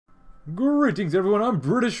Greetings everyone, I'm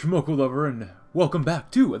British Mocha Lover, and welcome back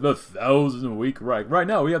to the 1000th Week Reich. Right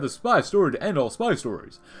now we have the spy story to end all spy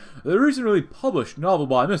stories. The recently published novel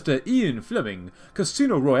by Mr. Ian Fleming,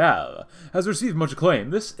 Casino Royale, has received much acclaim.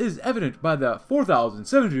 This is evident by the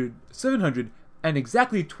 4,700 and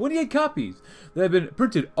exactly 28 copies that have been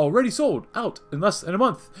printed already sold out in less than a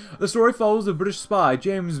month. The story follows the British spy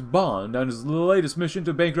James Bond on his latest mission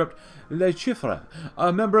to bankrupt Le Chiffre,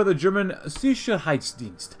 a member of the German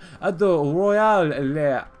Sicherheitsdienst, at the Royal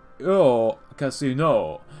Le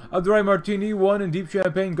Casino. A dry martini, one and deep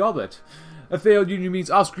champagne goblet. A failed union means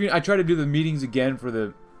off-screen. I tried to do the meetings again for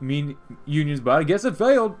the unions, but I guess it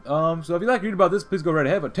failed. So if you like reading about this, please go right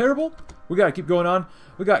ahead. But terrible, we gotta keep going on.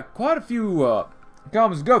 We got quite a few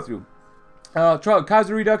comments to go through. Trial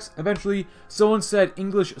Kaiser Redux. Eventually, someone said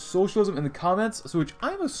English socialism in the comments, so which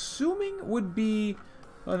I'm assuming would be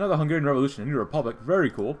another Hungarian Revolution, a new republic.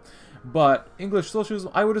 Very cool. But English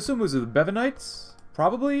socialism, I would assume it was the Bevanites,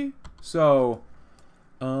 probably. So,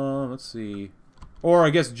 let's see. Or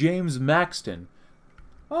I guess James Maxton.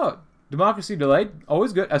 Oh, democracy delayed.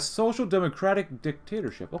 Always good. A social democratic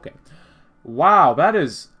dictatorship. Okay. Wow, that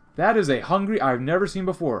is a Hungary I've never seen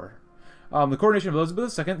before. The coronation of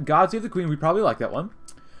Elizabeth II. God Save the Queen. We probably like that one.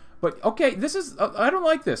 But, okay, this is... I don't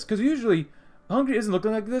like this. Because usually, Hungary isn't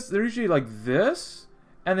looking like this. They're usually like this.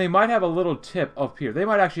 And they might have a little tip up here. They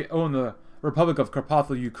might actually own the Republic of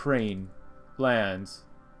Carpatho, Ukraine lands.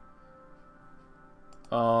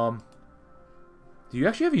 Do you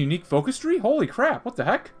actually have a unique focus tree? Holy crap, what the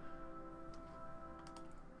heck?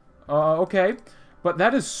 Okay. But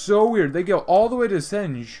that is so weird. They go all the way to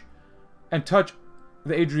Senge and touch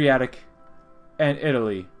the Adriatic and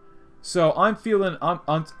Italy. So I'm feeling...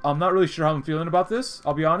 I'm not really sure how I'm feeling about this.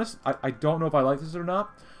 I'll be honest. I don't know if I like this or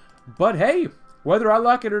not. But hey, whether I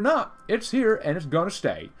like it or not, it's here and it's gonna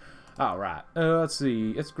stay. Alright. Let's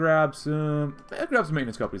see. Let's grab some... grab some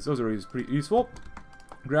maintenance companies. Those are always pretty useful.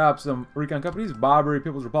 Grab some recon companies. Barbary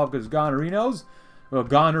People's Republic is Gonerinos. Well,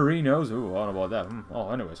 Gonerinos. Ooh, I don't know about that.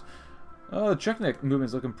 Oh, anyways. The Czechnik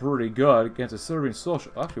movement's looking pretty good against the Serbian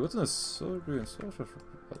Social... Actually, what's in the Serbian Social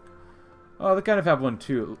Republic? Oh, they kind of have one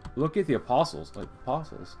too. Look at the Apostles. Like,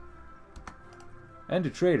 Apostles. End to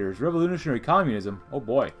traitors. Revolutionary communism. Oh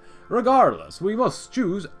boy. Regardless, we must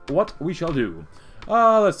choose what we shall do.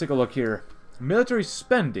 Let's take a look here. Military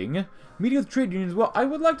spending. Meeting with trade unions. Well, I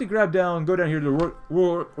would like to go down here to the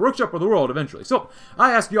workshop of the world eventually. So,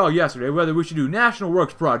 I asked y'all yesterday whether we should do National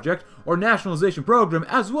Works Project or Nationalization Program,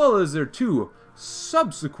 as well as their two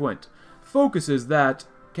subsequent focuses that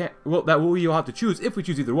we'll have to choose if we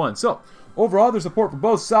choose either one. So, overall, there's support for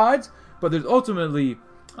both sides, but there's ultimately,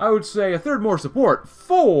 I would say, a third more support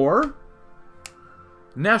for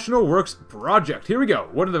National Works Project. Here we go.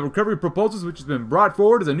 One of the recovery proposals which has been brought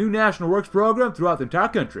forward is a new National Works program throughout the entire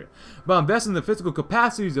country. By investing in the physical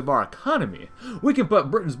capacities of our economy, we can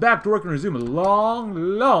put Britons back to work and resume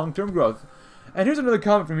long-term growth. And here's another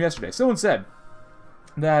comment from yesterday. Someone said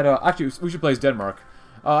that, actually, we should play as Denmark.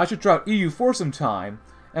 I should try out EU for some time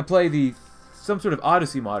and play some sort of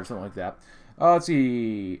Odyssey mod or something like that. Let's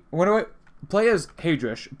see. Play as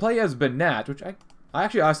Hadrish. Play as Banat, which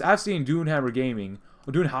I've seen Dunehammer Gaming.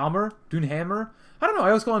 Or Dunehammer? I don't know, I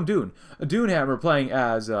always call him Dune. Dunehammer playing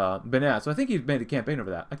as Banat, so I think he made a campaign over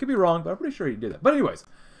that. I could be wrong, but I'm pretty sure he did that. But anyways,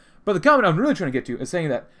 the comment I'm really trying to get to is saying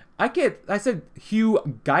that I said Hugh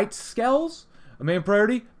Gaitskell's a main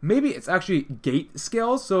priority. Maybe it's actually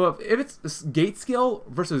Gaitskell. So if it's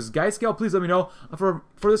Gaitskell versus Gaitskell, please let me know. For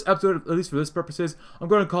this episode, at least for this purposes, I'm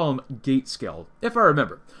going to call him Gaitskell, if I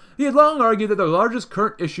remember. He had long argued that the largest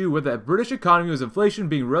current issue with the British economy was inflation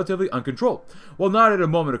being relatively uncontrolled. While not at a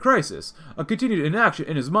moment of crisis, a continued inaction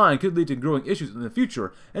in his mind could lead to growing issues in the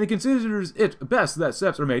future, and he considers it best that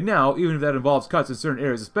steps are made now, even if that involves cuts in certain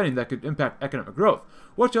areas of spending that could impact economic growth.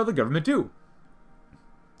 What shall the government do?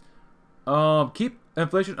 Keep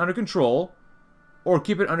inflation under control, or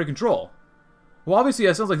keep it under control. Well, obviously,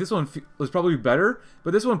 it sounds like this one was probably better,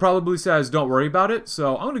 but this one probably says don't worry about it,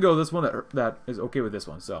 so I'm going to go with this one that is okay with this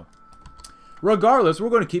one. So, regardless, we're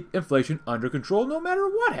going to keep inflation under control no matter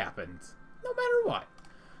what happens. No matter what.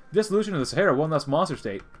 Dissolution of the Sahara, one less monster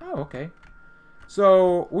state. Oh, okay.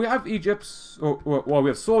 So, we have we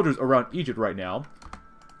have soldiers around Egypt right now,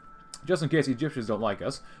 just in case the Egyptians don't like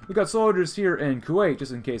us. We've got soldiers here in Kuwait,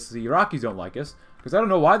 just in case the Iraqis don't like us, because I don't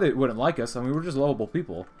know why they wouldn't like us. I mean, we're just lovable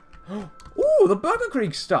people. Ooh, the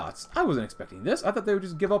Bürgerkrieg starts. I wasn't expecting this. I thought they would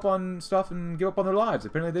just give up on stuff and give up on their lives.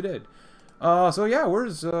 Apparently they did. So yeah,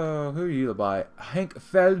 where's, who are you by? Hank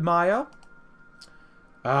Feldmayer.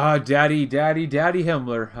 Daddy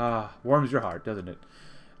Himmler. Warms your heart, doesn't it?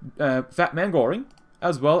 Fat Man Goring.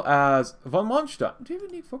 as well as von Manstein. Do you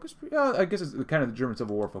even need focus tree? Yeah, I guess it's kind of the German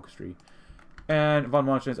Civil War focus tree. And von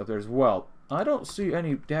Manstein's up there as well. I don't see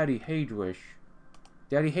any Daddy Heydrich.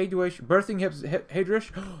 Daddy Heydrich? Birthing hips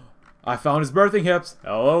Heydrich? I found his birthing hips.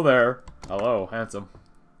 Hello there. Hello, handsome.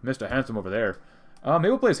 Mr. Handsome over there. Maybe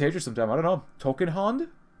we'll play as Heydrich sometime. I don't know. Tokenhond?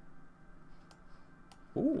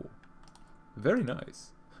 Ooh. Very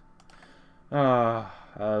nice. I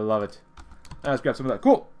love it. Let's grab some of that.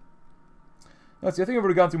 Cool. Let's see. I think I've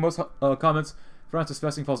already gone through most comments. Francis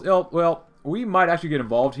Fessing falls ill. Well, we might actually get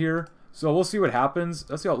involved here. So we'll see what happens.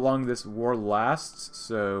 Let's see how long this war lasts.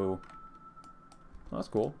 So, well, that's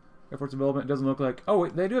cool. Air Force development doesn't look like... Oh,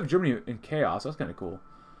 wait, they do have Germany in chaos. That's kind of cool.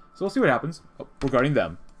 So we'll see what happens regarding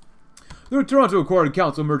them. The Toronto Accord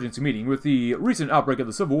Council emergency meeting, with the recent outbreak of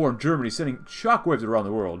the Civil War in Germany sending shockwaves around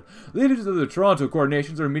the world. Leaders of the Toronto Accord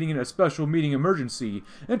nations are meeting in a special meeting emergency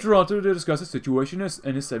in Toronto to discuss the situation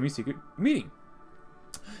in a semi-secret meeting.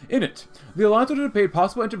 In it, the alliance will debate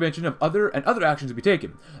possible intervention of other actions to be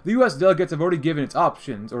taken. The U.S. delegates have already given its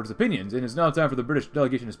options or its opinions, and it's now time for the British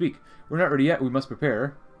delegation to speak. We're not ready yet. We must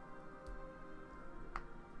prepare.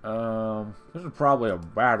 This is probably a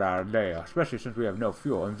bad idea, especially since we have no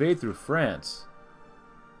fuel. Invade through France.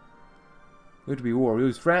 It would be war. We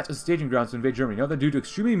use France as staging grounds to invade Germany. Note that due to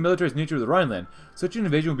extremely militarized nature of the Rhineland, such an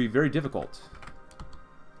invasion would be very difficult.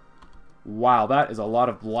 Wow, that is a lot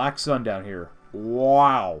of black sun down here.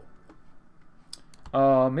 Wow.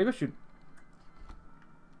 Maybe I should...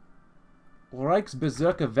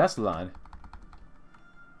 Reichsbezirke Westland.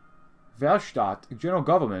 Verstadt. General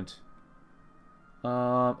government.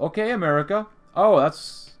 Okay, America. Oh,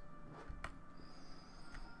 that's...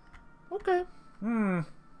 Okay.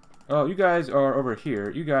 Oh, you guys are over here.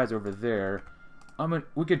 You guys over there.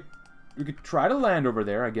 We could try to land over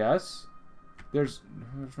there, I guess. There's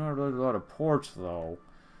not really a lot of ports, though.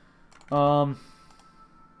 The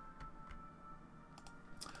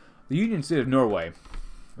Union State of Norway.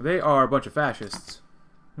 They are a bunch of fascists.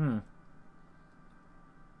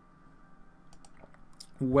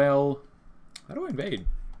 Well, how do I invade?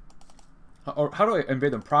 Or how do I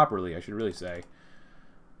invade them properly, I should really say.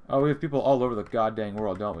 Oh, we have people all over the goddamn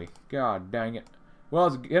world, don't we? God dang it. Well,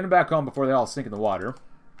 let's get them back home before they all sink in the water.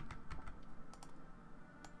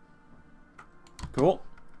 Cool.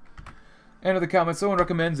 End of the comments. Someone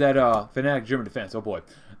recommends that fanatic German defense. Oh boy.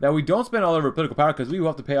 That we don't spend all of our political power because we will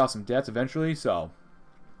have to pay off some debts eventually, so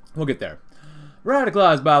we'll get there.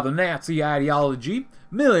 Radicalized by the Nazi ideology,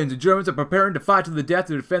 millions of Germans are preparing to fight to the death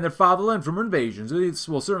to defend their fatherland from invasions. This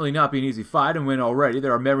will certainly not be an easy fight, and when already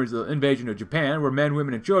there are memories of the invasion of Japan, where men,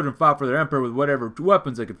 women, and children fought for their emperor with whatever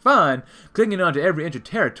weapons they could find, clinging on to every inch of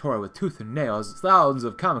territory with tooth and nail, as thousands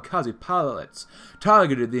of kamikaze pilots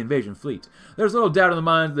targeted the invasion fleet. There's little doubt in the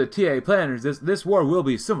minds of the TA planners this war will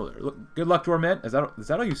be similar. Look, good luck to our men. Is that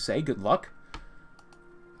how you say good luck?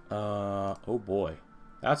 Oh boy.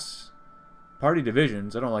 That's... Party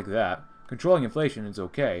divisions, I don't like that. Controlling inflation is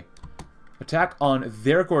okay. Attack on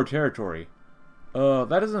their core territory. That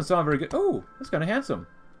doesn't sound very good. Oh, that's kind of handsome.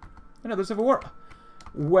 Another civil war.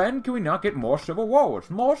 When can we not get more civil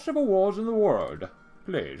wars? More civil wars in the world.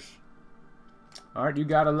 Please. Alright, you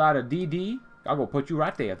got a lot of DD. I'll go put you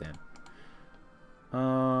right there then.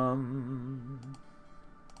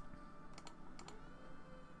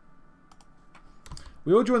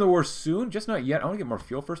 We will join the war soon, just not yet. I want to get more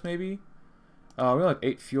fuel first, maybe. We only have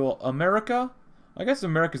 8 fuel. America? I guess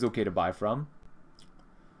America's okay to buy from.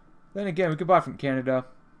 Then again, we could buy from Canada.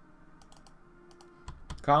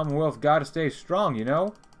 Commonwealth gotta stay strong, you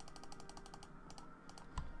know?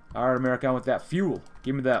 Alright, America, I want that fuel.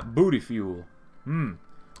 Give me that booty fuel.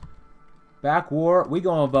 Back war, we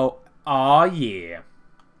gonna vote. Aw, yeah.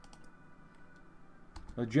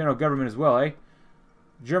 The general government as well, eh?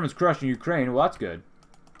 Germans crushing Ukraine. Well, that's good.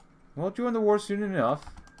 We'll join the war soon enough.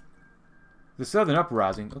 The Southern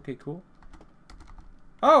Uprising. Okay, cool.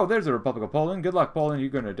 Oh, there's the Republic of Poland. Good luck, Poland.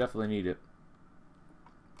 You're going to definitely need it.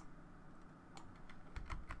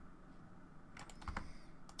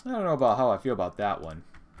 I don't know about how I feel about that one.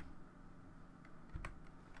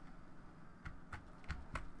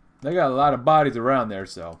 They got a lot of bodies around there,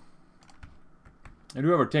 so. I do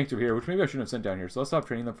have our tanks over here, which maybe I shouldn't have sent down here, so let's stop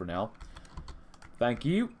training them for now. Thank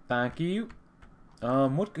you. Thank you.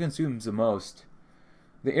 What consumes the most?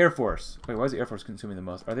 The Air Force. Wait, why is the Air Force consuming the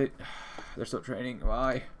most? Are they... They're still training.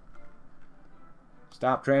 Why?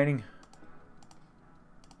 Stop training.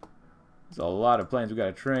 There's a lot of planes we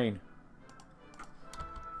gotta train.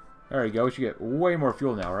 There we go. We should get way more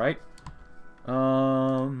fuel now, right?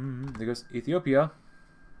 There goes Ethiopia.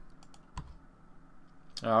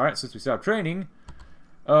 Alright, since we stopped training,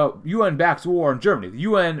 UN backs war in Germany. The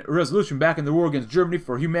UN resolution backing the war against Germany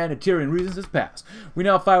for humanitarian reasons has passed. We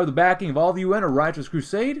now fight with the backing of all the UN, a righteous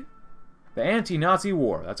crusade. The anti-Nazi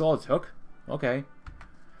war. That's all it took. Okay.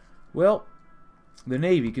 Well, the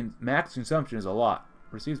Navy max consumption is a lot.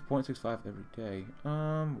 Receives 0.65 every day.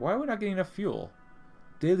 Why are we not getting enough fuel?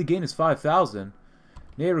 Daily gain is 5,000.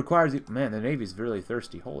 Navy requires... Man, the Navy's really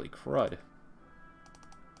thirsty. Holy crud.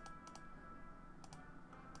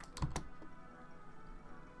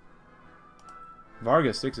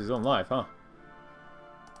 Vargas takes his own life, huh?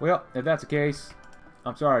 Well, if that's the case,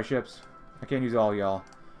 I'm sorry, ships. I can't use all y'all.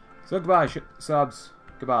 So goodbye, subs.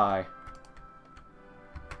 Goodbye.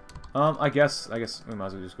 I guess we might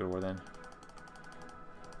as well just go to war then.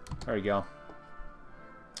 There you go.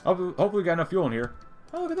 Hopefully we got enough fuel in here.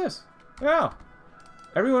 Oh, look at this. Yeah.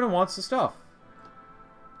 Everyone wants the stuff.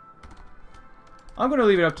 I'm going to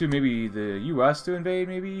leave it up to maybe the US to invade,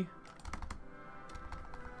 maybe.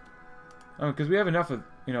 Because we have enough of,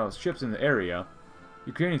 you know, ships in the area.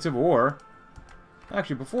 Ukrainian Civil War.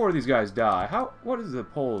 Actually, before these guys die, what is the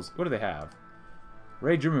Poles? What do they have?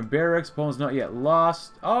 Raid German barracks. Poland's not yet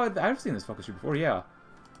lost. Oh, I've seen this focus before. Yeah.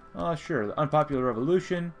 Sure. The unpopular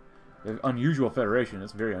revolution. The unusual federation.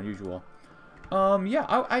 That's very unusual. Yeah.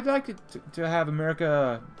 I'd like to have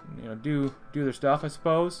America, you know, do their stuff, I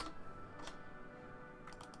suppose.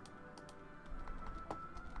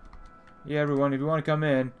 Yeah, everyone, if you want to come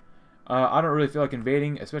in. I don't really feel like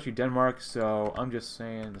invading, especially Denmark, so I'm just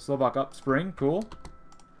saying the Slovak Upspring, cool.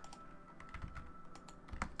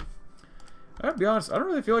 I'll be honest, I don't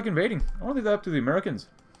really feel like invading. I want to leave that up to the Americans.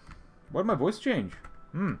 Why did my voice change?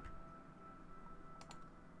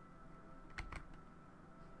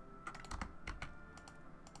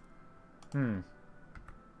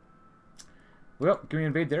 Well, can we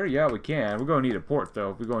invade there? Yeah, we can. We're going to need a port, though,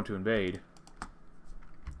 if we're going to invade.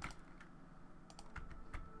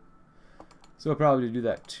 So we'll probably do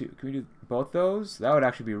that too. Can we do both those? That would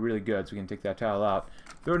actually be really good, so we can take that tile out.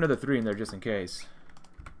 Throw another 3 in there just in case.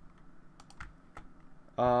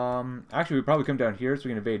 Actually, we probably come down here so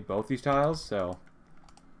we can invade both these tiles, so.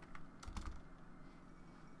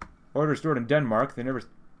 Order stored in Denmark. They never...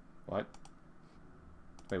 What?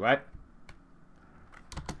 Wait, what?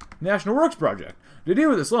 National Works Project. To deal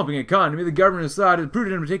with the slumping economy, the government decided it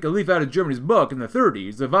prudent to take a leaf out of Germany's book in the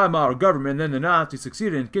 30s. The Weimar government and then the Nazis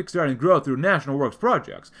succeeded in kickstarting growth through national works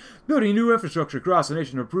projects, building new infrastructure across the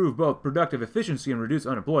nation to improve both productive efficiency and reduce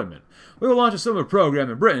unemployment. We will launch a similar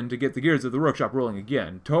program in Britain to get the gears of the workshop rolling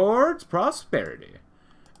again, towards prosperity.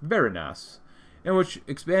 Very nice. In which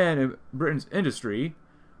expand Britain's industry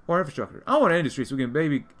or infrastructure. I want industry so we can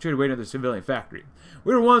maybe trade away another civilian factory.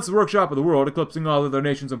 We were once the workshop of the world, eclipsing all other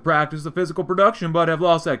nations in practice of physical production, but have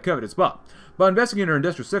lost that coveted spot. By investing in our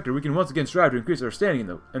industrial sector, we can once again strive to increase our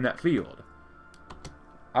standing in that field.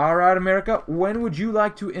 Alright, America, when would you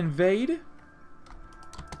like to invade?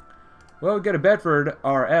 Well, we got a Bedford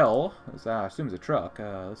RL. I assume it's a truck.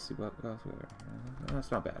 Let's see what else. That's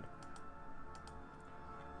not bad.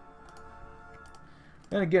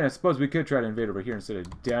 Then again, I suppose we could try to invade over here instead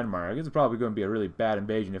of Denmark. It's probably going to be a really bad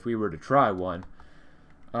invasion if we were to try one.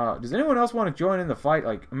 Does anyone else want to join in the fight?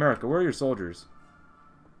 Like, America, where are your soldiers?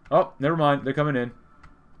 Oh, never mind. They're coming in.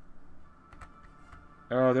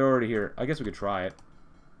 Oh, they're already here. I guess we could try it.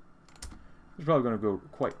 It's probably going to go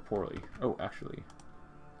quite poorly. Oh, actually.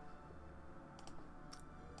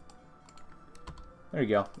 There you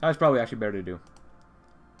go. That's probably actually better to do.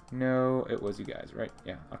 No, it was you guys, right?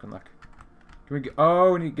 Yeah, luck and luck. Can we get...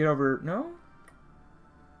 Oh, we need to get over... No?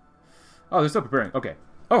 Oh, they're still preparing. Okay.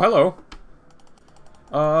 Oh, hello.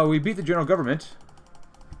 We beat the general government.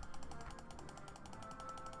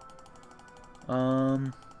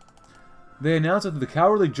 They announced that the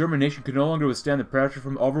cowardly German nation could no longer withstand the pressure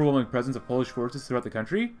from the overwhelming presence of Polish forces throughout the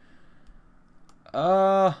country.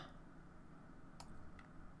 Oh,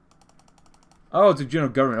 it's a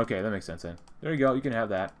general government. Okay, that makes sense then. There you go. You can have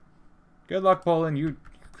that. Good luck, Poland.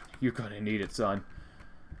 You're gonna need it, son.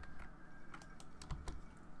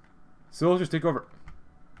 Soldiers take over.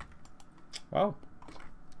 Wow.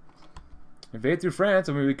 Invade through France.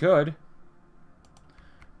 I mean, we could.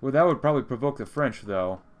 Well, that would probably provoke the French,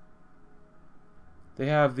 though. They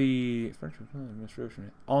have the French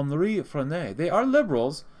administration. Henri Frenay. They are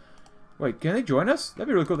liberals. Wait, can they join us? That'd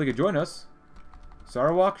be really cool if they could join us.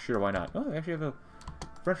 Sarawak? Sure, why not? Oh, they actually have a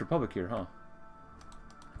French Republic here, huh?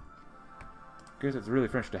 Guess it's really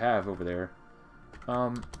French to have over there.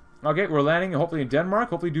 Okay, we're landing hopefully in Denmark.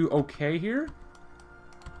 Hopefully do okay here.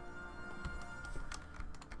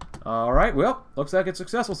 Alright, well, looks like it's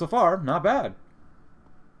successful so far. Not bad.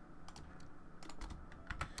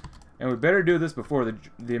 And we better do this before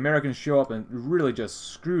the Americans show up and really just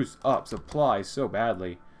screws up supplies so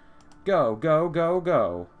badly. Go, go, go,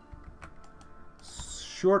 go.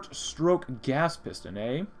 Short stroke gas piston,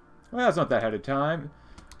 eh? Well, it's not that ahead of time.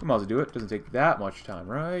 We might as well do it. Doesn't take that much time,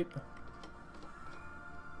 right?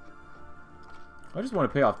 I just want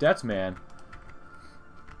to pay off debts, man.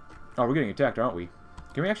 Oh, we're getting attacked, aren't we?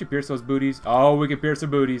 Can we actually pierce those booties? Oh, we can pierce the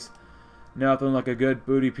booties. Nothing like a good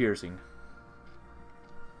booty piercing.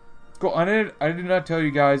 Cool. I did not tell you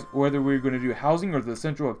guys whether we were going to do housing or the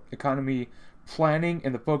central economy planning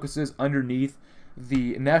and the focuses underneath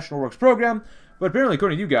the National Works program. But apparently,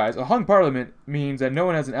 according to you guys, a hung parliament means that no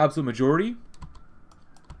one has an absolute majority.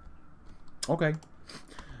 Okay.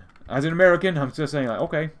 As an American, I'm just saying, like,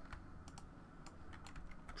 okay.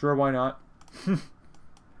 Sure, why not?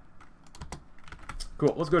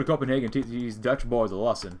 Cool. Let's go to Copenhagen and teach these Dutch boys a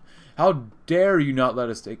lesson. How dare you not let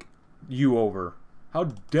us take you over? How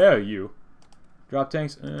dare you? Drop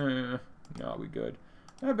tanks? No, we good.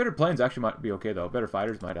 Better planes actually might be okay, though. Better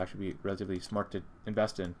fighters might actually be relatively smart to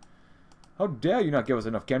invest in. How dare you not give us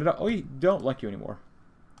enough Canada? Oh, we don't like you anymore.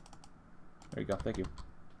 There you go. Thank you.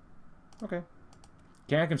 Okay.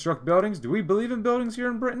 Can't construct buildings? Do we believe in buildings here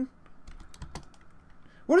in Britain?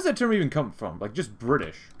 Where does that term even come from? Like, just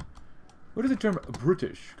British. Where does the term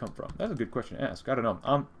British come from? That's a good question to ask. I don't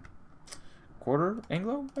know. Quarter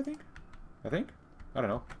Anglo, I think? I don't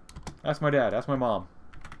know. Ask my dad. Ask my mom.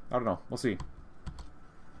 I don't know. We'll see.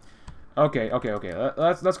 Okay.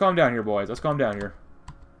 Let's calm down here, boys. Let's calm down here.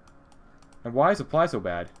 And why is supply so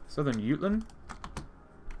bad? Southern Jutland?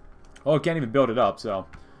 Oh, I can't even build it up, so...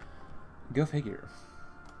 Go figure.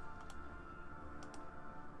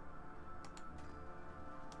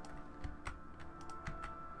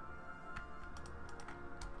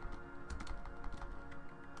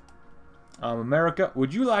 America,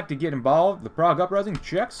 would you like to get involved? The Prague Uprising?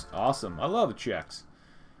 Czechs? Awesome. I love the Czechs.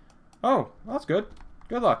 Oh, that's good.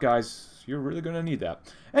 Good luck, guys. You're really going to need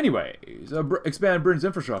that. Anyways, expand Britain's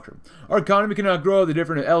infrastructure. Our economy cannot grow. The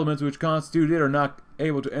different elements which constitute it are not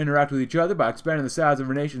able to interact with each other. By expanding the size of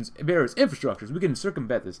our nation's various infrastructures, we can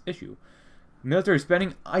circumvent this issue. Military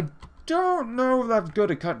spending? I don't know if that's good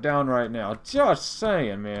to cut down right now. Just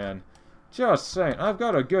saying, man. Just saying. I've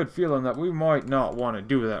got a good feeling that we might not want to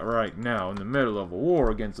do that right now in the middle of a war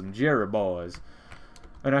against some Jerry boys.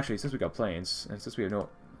 And actually, since we got planes, and since we have no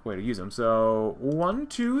way to use them, so 1,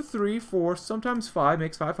 2, 3, 4, sometimes 5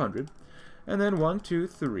 makes 500. And then 1, 2,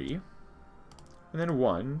 3. And then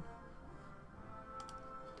 1.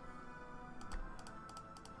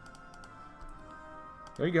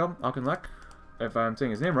 There you go. Auchinleck. If I'm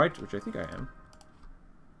saying his name right, which I think I am.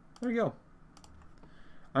 There you go.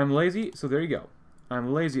 I'm lazy, so there you go.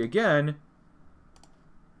 I'm lazy again.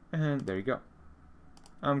 And there you go.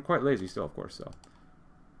 I'm quite lazy still, of course, so.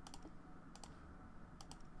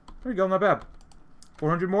 There you go, not bad.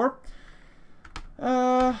 400 more.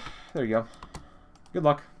 There you go. Good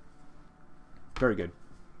luck. Very good.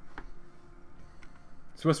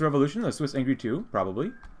 Swiss Revolution, the Swiss angry too,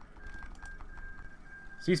 probably.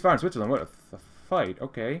 Ceasefire in Switzerland, what a fight,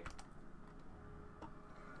 okay.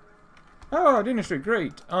 Oh, dynasty,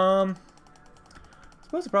 great. I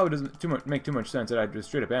suppose it probably doesn't make too much sense that I'd just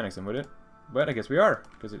straight up annex them, would it? But I guess we are,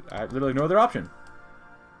 because I have literally no other option.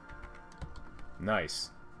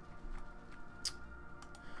 Nice.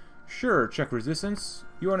 Sure, check resistance.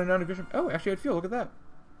 You want a non-aggression? Oh, actually, I'd feel. Look at that.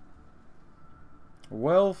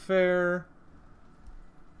 Welfare.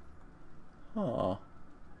 Huh.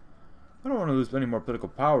 I don't want to lose any more political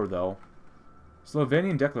power, though.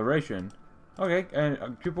 Slovenian declaration. Okay,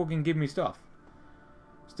 and people can give me stuff.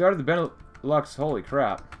 Started the Benelux. Holy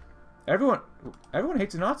crap! Everyone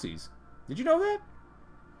hates the Nazis. Did you know that?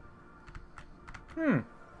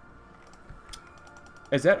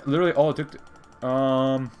 Is that literally all it took to...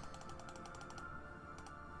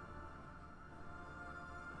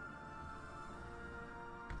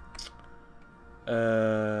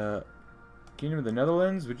 Kingdom of the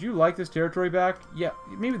Netherlands? Would you like this territory back? Yeah,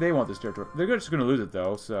 maybe they want this territory. They're just gonna lose it,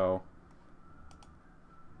 though, so...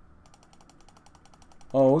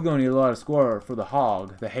 Oh, we're gonna need a lot of score for the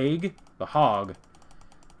hog. The Hague? The hog.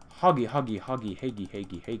 Hoggy,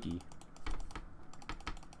 haggy.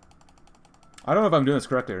 I don't know if I'm doing this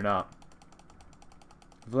correctly or not.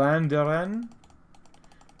 Vlaanderen.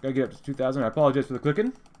 Gotta get up to 2,000. I apologize for the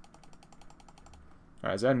clicking.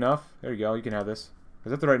 Alright, is that enough? There you go, you can have this.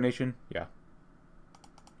 Is that the right nation? Yeah.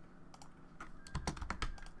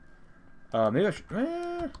 Maybe I should...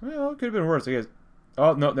 well, it could have been worse, I guess.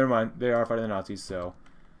 Oh, no, never mind. They are fighting the Nazis, so...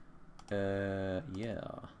 yeah.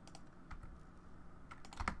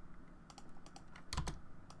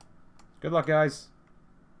 Good luck, guys.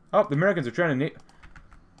 Oh, the Americans are trying to...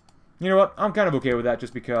 You know what? I'm kind of okay with that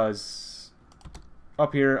just because...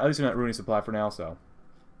 Up here, at least they're not ruining supply for now, so...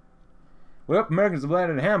 Well, Americans have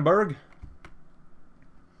landed in Hamburg.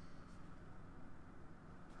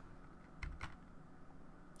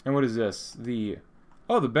 And what is this? The...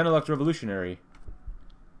 Oh, the Benelux Revolutionary.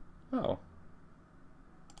 Oh.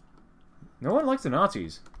 No one likes the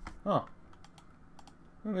Nazis. Huh.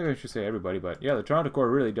 Well, maybe I should say everybody, but yeah, the Toronto Corps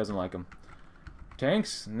really doesn't like them.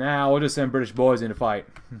 Tanks? Nah, we'll just send British boys in to fight.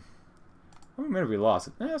 How many men have we lost?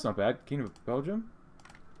 That's not bad. Kingdom of Belgium?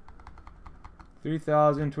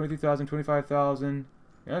 3,000, 23,000, 25,000.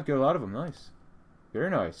 Yeah, I've got a lot of them. Nice. Very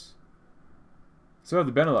nice. So have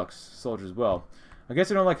the Benelux soldiers as well. I guess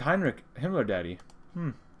they don't like Heinrich Himmler, Daddy.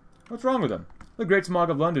 What's wrong with them? The Great Smog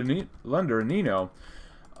of London and Nino.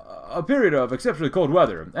 A period of exceptionally cold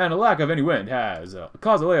weather and a lack of any wind has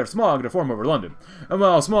caused a layer of smog to form over London. And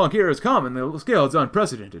while smog here is common, the scale is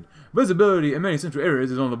unprecedented. Visibility in many central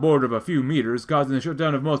areas is on the border of a few meters, causing the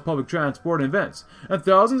shutdown of most public transport and events, and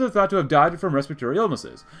thousands are thought to have died from respiratory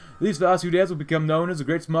illnesses. These last few days will become known as the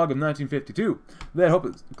Great Smog of 1952. They hope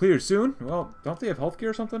it clears soon. Well, don't they have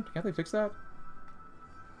healthcare or something? Can't they fix that?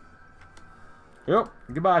 Yep.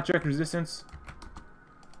 Goodbye, check resistance.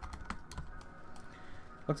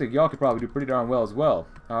 Looks like y'all could probably do pretty darn well as well.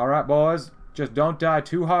 Alright, boys. Just don't die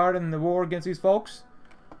too hard in the war against these folks.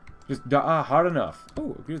 Just die hard enough.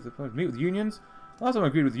 Oh, agree with the meet with unions? Last time I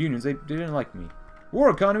agreed with the unions, they didn't like me. War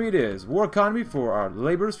economy it is. War economy for our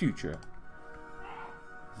labor's future.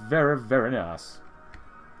 Very, very nice.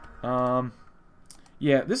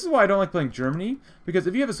 Yeah, this is why I don't like playing Germany. Because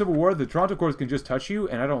if you have a civil war, the Toronto Corps can just touch you,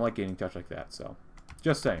 and I don't like getting touched like that, so.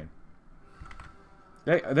 Just saying.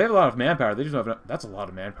 They have a lot of manpower. They just don't have enough. That's a lot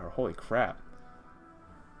of manpower. Holy crap.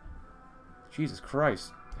 Jesus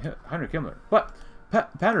Christ. Heinrich Himmler. But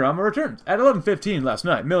Panorama returns at 11:15 last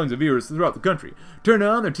night. Millions of viewers throughout the country turned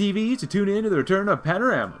on their TVs to tune in to the return of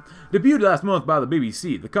Panorama. Debuted last month by the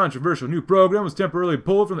BBC, the controversial new program was temporarily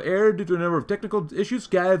pulled from the air due to a number of technical issues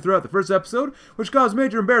scattered throughout the first episode, which caused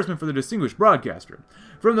major embarrassment for the distinguished broadcaster.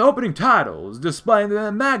 From the opening titles, displaying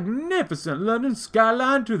the magnificent London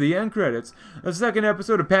skyline to the end credits, the second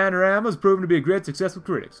episode of Panorama has proven to be a great success with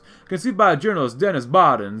critics. Conceived by journalist Dennis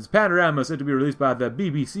Bardens, Panorama is set to be released by the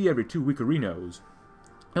BBC every 2 weekerinos.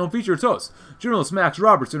 And will feature its hosts, journalist Max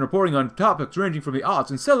Robertson, reporting on topics ranging from the arts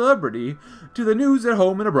and celebrity to the news at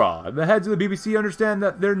home and abroad. The heads of the BBC understand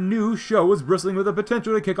that their new show is bristling with the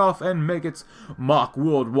potential to kick off and make its mark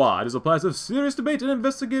worldwide as a place of serious debate and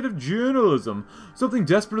investigative journalism, something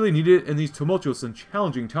desperately needed in these tumultuous and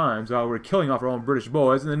challenging times while we're killing off our own British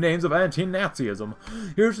boys in the names of anti-Nazism.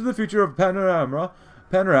 Here's to the future of Panorama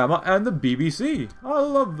and the BBC. I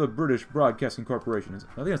love the British Broadcasting Corporation.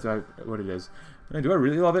 I think that's what it is. And do I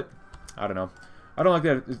really love it? I don't know. I don't like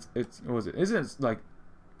that it's what was it? Isn't it like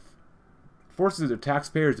forces the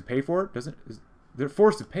taxpayers to pay for it? They're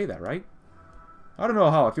forced to pay that, right? I don't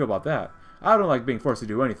know how I feel about that. I don't like being forced to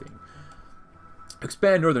do anything.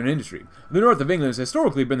 Expand northern industry. The north of England has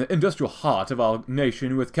historically been the industrial heart of our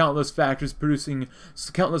nation, with countless factories producing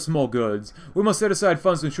countless small goods. We must set aside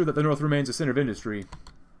funds to ensure that the north remains a center of industry.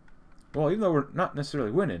 Well, even though we're not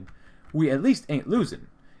necessarily winning, we at least ain't losing.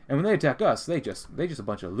 And when they attack us, they just a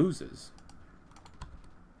bunch of losers.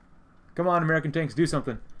 Come on, American tanks, do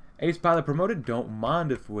something. Ace pilot promoted. Don't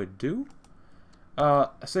mind if we do.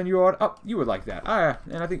 Senor, oh, you would like that.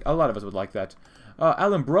 And I think a lot of us would like that.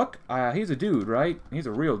 Alan Brook, he's a dude, right? He's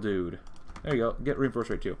a real dude. There you go. Get reinforced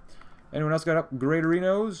rate too. Anyone else got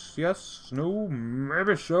upgraderinos? Yes? No?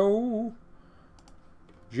 Maybe so.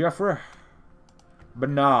 Jeffrey.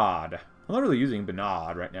 Bernard. I'm not really using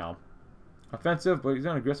Bernard right now. Offensive, but he's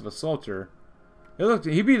not an aggressive assaulter.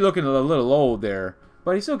 He'd be looking a little old there,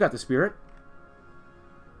 but he still got the spirit.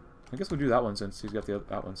 I guess we'll do that one since he's got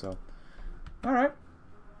that one, so. Alright.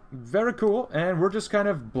 Very cool, and we're just kind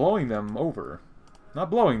of blowing them over.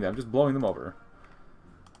 Not blowing them, just blowing them over.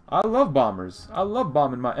 I love bombers. I love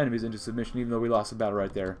bombing my enemies into submission, even though we lost the battle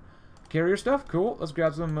right there. Carrier stuff, cool. Let's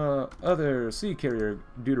grab some other sea carrier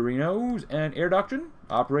deuterinos. And air doctrine,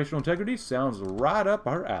 operational integrity, sounds right up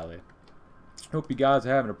our alley. Hope you guys are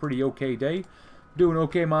having a pretty okay day. Doing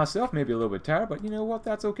okay myself, maybe a little bit tired, but you know what?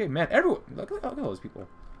 That's okay. Man, everyone, look at all those people.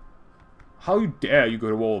 How dare you go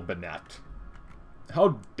to old Banat?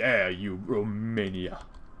 How dare you, Romania?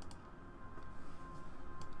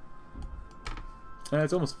 And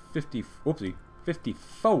it's almost 50, whoopsie,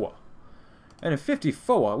 54. And at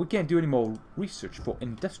 54, we can't do any more research for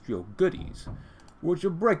industrial goodies, which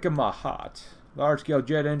will break my heart. Large-scale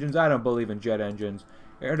jet engines, I don't believe in jet engines.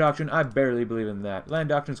 Air doctrine, I barely believe in that. Land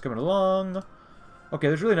doctrine's coming along. Okay,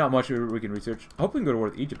 there's really not much we can research. I hope we can go to war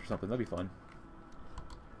with Egypt or something. That'd be fun.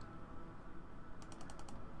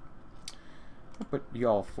 I'll put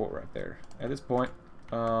y'all 4 right there. At this point,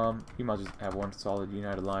 you might just have one solid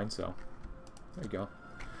united line, so there you go.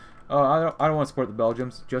 I don't want to support the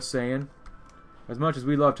Belgians, just saying. As much as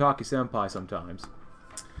we love Taki Senpai sometimes.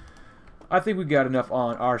 I think we got enough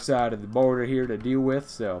on our side of the border here to deal with,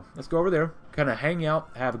 so let's go over there, kind of hang out,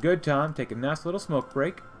 have a good time, take a nice little smoke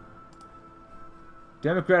break.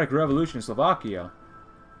 Democratic Revolution in Slovakia.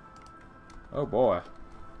 Oh boy.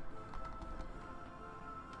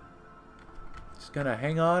 Just gonna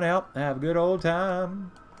hang on out, have a good old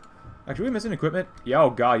time. Actually, are we missing equipment? Yeah, oh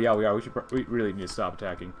god, yeah we are. We really need to stop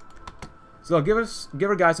attacking. So give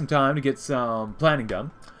our guys some time to get some planning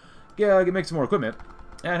done. Make some more equipment.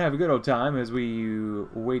 And have a good old time as we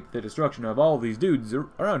await the destruction of all these dudes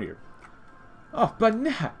around here. Oh,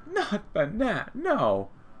 Banat! Not Banat! No!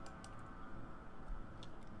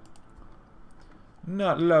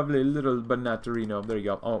 Not lovely little Banatarino. There you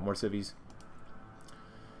go. I want more civvies.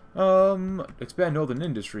 Expand northern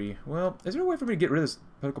industry. Well, is there a way for me to get rid of this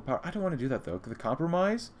political power? I don't want to do that, though. The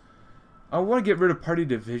compromise? I want to get rid of party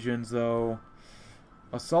divisions, though.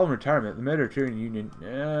 A solemn retirement. The Mediterranean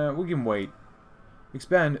Union. We can wait.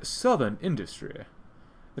 Expand southern industry.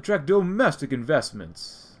 Attract domestic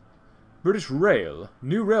investments. British Rail.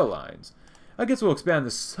 New rail lines. I guess we'll expand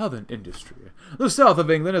the southern industry. The south of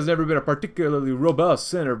England has never been a particularly robust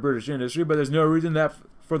center of British industry, but there's no reason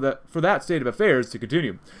for that state of affairs to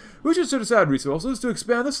continue. We should set aside resources to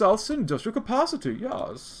expand the South's industrial capacity.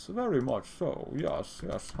 Yes, very much so. Yes.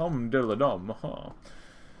 Hum-diddle-dum. Huh.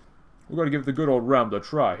 We're going to give the good old Rambler a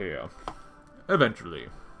try here. Eventually.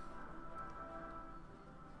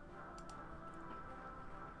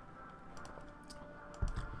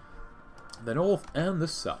 The North and the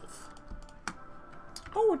South.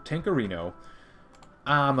 Oh, a Tankerino.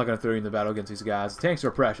 I'm not going to throw you in the battle against these guys. Tanks are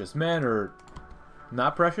precious. Men are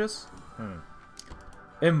not precious?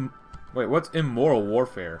 Wait, what's immoral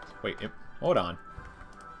warfare? Wait, hold on.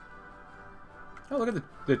 Oh, look at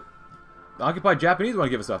the occupied Japanese want to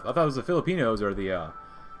give us stuff. I thought it was the Filipinos or the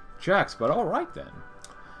Czechs, but alright then.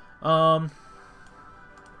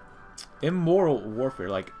 Immoral warfare.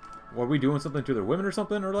 Like, were we doing something to their women or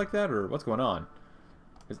something or like that? Or what's going on?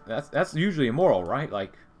 That's usually immoral, right?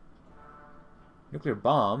 Like, nuclear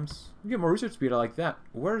bombs. You get more research speed, I like that.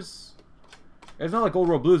 Where's... It's not like Old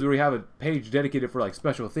World Blues where we have a page dedicated for like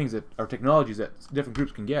special things that are technologies that different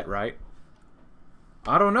groups can get, right?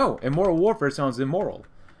 I don't know. Immoral warfare sounds immoral,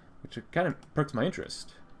 which kind of perks my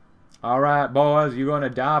interest. Alright, boys, you're going to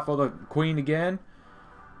die for the Queen again?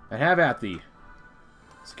 And have at thee.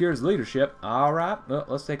 Secures leadership. Alright, well,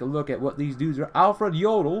 let's take a look at what these dudes are. Alfred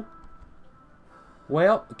Yodel.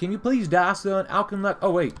 Well, can you please die, son? Alkenlek.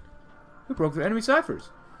 Oh, wait. We broke their enemy ciphers.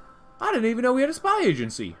 I didn't even know we had a spy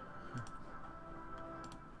agency.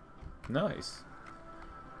 Nice.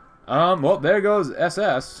 Well, there goes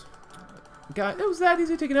SS. God, it was that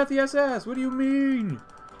easy taking out the SS. What do you mean?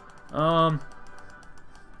 Do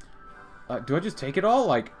I just take it all?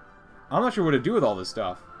 Like, I'm not sure what to do with all this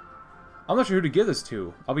stuff. I'm not sure who to give this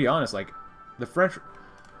to. I'll be honest. Like, the French...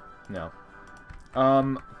 No.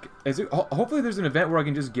 Hopefully there's an event where I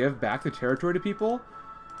can just give back the territory to people.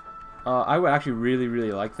 I would actually really,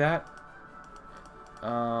 really like that.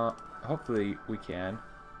 Hopefully we can.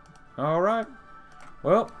 Alright.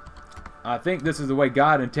 Well, I think this is the way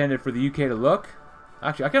God intended for the UK to look.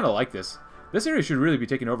 Actually, I kind of like this. This area should really be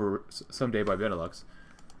taken over someday by Benelux.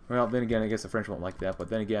 Well, then again, I guess the French won't like that. But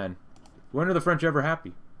then again, when are the French ever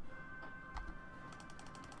happy?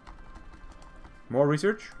 More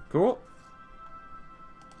research? Cool.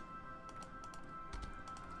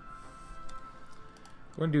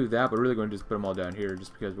 We're going to do that, but we're really going to just put them all down here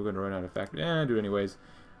just because we're going to run out of factories. Do it anyways.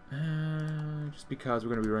 Just because we're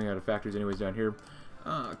going to be running out of factories anyways down here.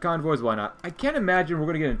 Convoys, why not? I can't imagine we're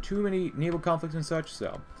going to get in too many naval conflicts and such,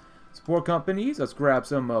 so. Support companies, let's grab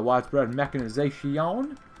some widespread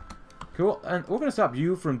mechanization. Cool, and we're going to stop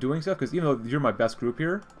you from doing stuff, because even though you're my best group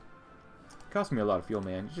here, it cost me a lot of fuel,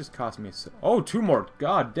 man. It just cost me so... Oh, 2 more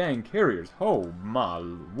god dang carriers. Oh, my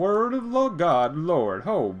word of the God, Lord.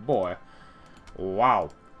 Oh, boy. Wow.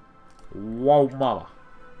 Whoa, mama.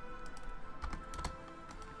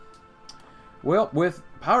 Well, with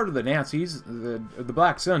power to the Nazis, the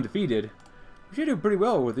Black Sun defeated, we should do pretty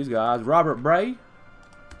well with these guys. Robert Bray.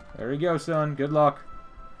 There you go, son. Good luck.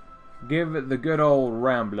 Give it the good old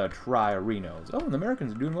Rambler Triarinos. Oh, and the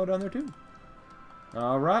Americans are doing well down there, too.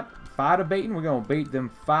 Alright. Fighter baiting. We're going to bait them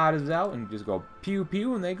fighters out and just go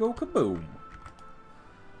pew-pew, and they go kaboom.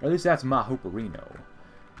 Or at least that's my Hooperino.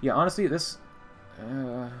 Yeah, honestly, this...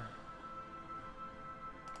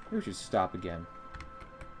 Maybe we should stop again.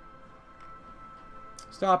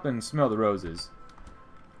 Stop and smell the roses.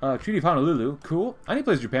 Treaty of Honolulu. Cool. I need to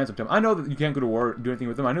play as Japan sometime. I know that you can't go to war or do anything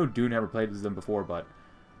with them. I know Dune never played as them before, but...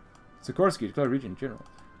 Sikorsky, declare region in general.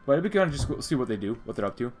 But it'd be kind of just see what they do, what they're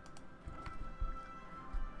up to.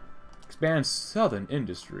 Expand southern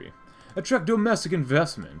industry. Attract domestic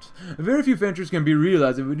investment. Very few ventures can be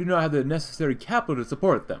realized if we do not have the necessary capital to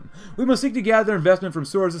support them. We must seek to gather investment from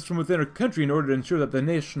sources from within our country in order to ensure that the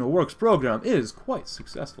National Works Program is quite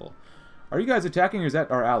successful. Are you guys attacking or is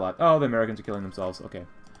that our ally? Oh, the Americans are killing themselves. Okay.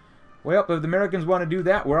 Well, if the Americans want to do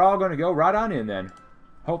that, we're all going to go right on in then.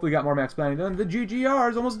 Hopefully got more max planning done. The GGR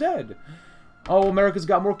is almost dead. Oh, America's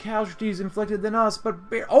got more casualties inflicted than us, but...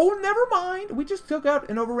 Oh, never mind! We just took out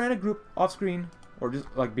and overran a group off-screen. Or just,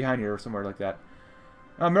 like, behind here or somewhere like that.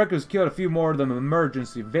 America's killed a few more of them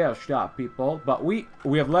emergency Wehrstop people, but we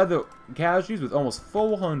have led the casualties with almost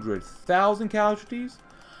 400,000 casualties.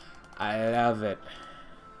 I love it.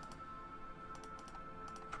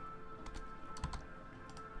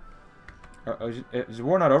 Is the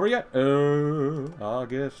war not over yet? I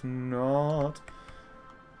guess not.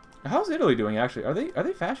 How's Italy doing, actually? Are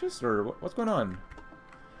they fascists, or what's going on?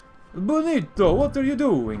 Bonito, what are you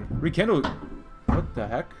doing? Rekindle... What the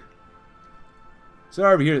heck?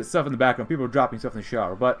 Sorry to hear that stuff in the background. People are dropping stuff in the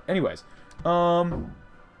shower. But, anyways.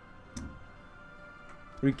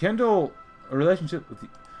 Rekindle a relationship with...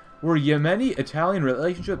 Were Yemeni-Italian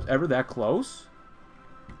relationships ever that close?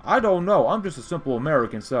 I don't know. I'm just a simple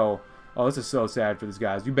American, so... Oh, this is so sad for these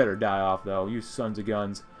guys. You better die off, though. You sons of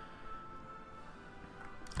guns.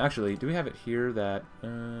 Actually, do we have it here that...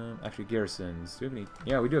 actually, garrisons. Do we have any...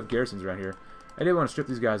 Yeah, we do have garrisons around here. I did want to strip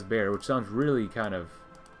these guys bare, which sounds really kind of...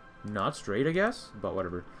 Not straight, I guess? But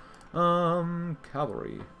whatever.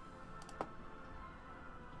 Cavalry.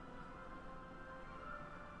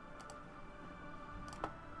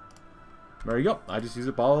 There you go. I just used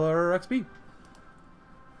up all our XP.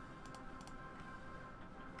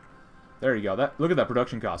 There you go. Look at that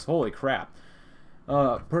production cost. Holy crap.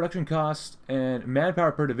 Production cost and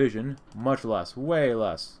manpower per division, much less. Way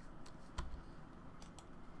less.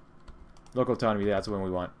 Local autonomy, that's the one we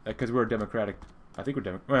want. Because we're democratic. I think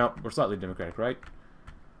we're well, we're slightly democratic, right?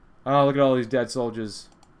 Oh, look at all these dead soldiers.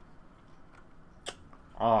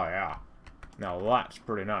 Oh, yeah. Now that's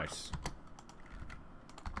pretty nice.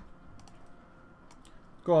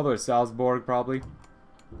 Go all the way to Salzburg, probably.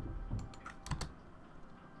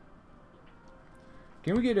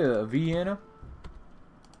 Can we get a Vienna?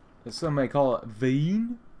 As some may call it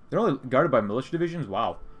Veen? They're only guarded by militia divisions?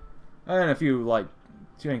 Wow. And a few, like,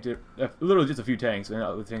 literally just a few tanks. And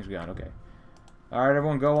the tanks are gone. Okay. Alright,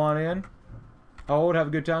 everyone go on in. Hold, have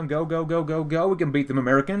a good time. Go, go, go, go, go. We can beat them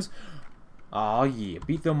Americans. Oh yeah,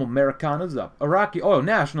 beat them Americanas up. Iraqi oil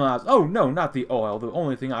nationalized. Oh no, not the oil. The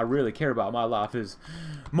only thing I really care about in my life is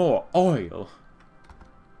more oil.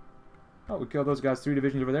 Oh, we killed those guys. 3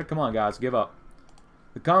 divisions over there. Come on, guys, give up.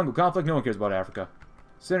 The Congo conflict. No one cares about Africa.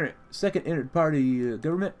 Second entered party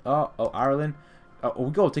government. Oh, Ireland. Oh,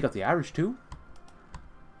 we go take out the Irish too.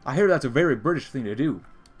 I hear that's a very British thing to do.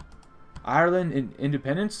 Ireland in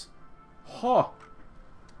independence. Huh.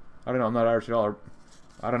 I don't know. I'm not Irish at all.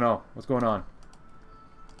 I don't know. What's going on?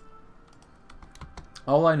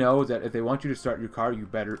 All I know is that if they want you to start your car, you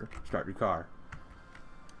better start your car.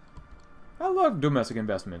 I love domestic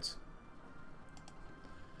investments.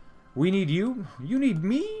 We need you. You need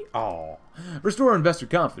me? Oh. Restore investor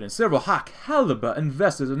confidence. Several high-caliber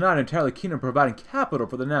investors are not entirely keen on providing capital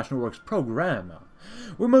for the National Works Program.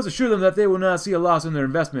 We must assure them that they will not see a loss in their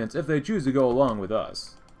investments if they choose to go along with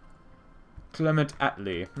us. Clement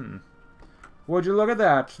Attlee. Would you look at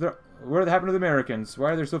that? What happened to the Americans?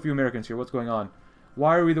 Why are there so few Americans here? What's going on?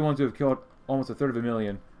 Why are we the ones who have killed almost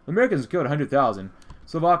 1/3 The Americans have killed 100,000.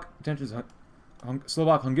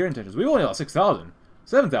 Slovak-Hungarian tensions. We only lost 6,000.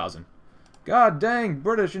 7,000. God dang,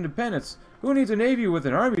 British independence. Who needs a navy with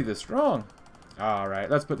an army this strong? Alright,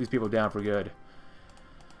 let's put these people down for good.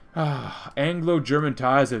 Anglo-German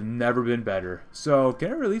ties have never been better. So,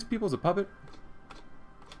 can I release people as a puppet?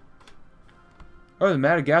 Oh, the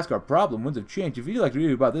Madagascar problem. Winds have changed. If you'd like to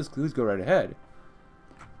read about this, please go right ahead.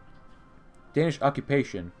 Danish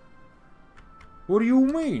occupation. What do you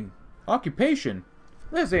mean? Occupation?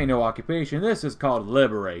 This ain't no occupation. This is called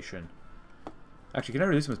liberation. Actually, can I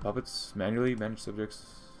release them as puppets? Manually? Manage subjects?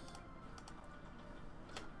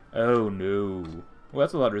 Oh, no. Well,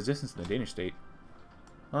 that's a lot of resistance in the Danish state.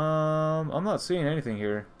 I'm not seeing anything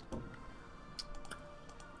here.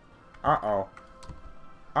 Uh-oh.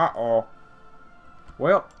 Uh-oh.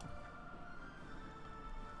 Well.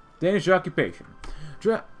 Danish occupation.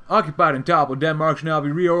 Occupied and toppled Denmark shall now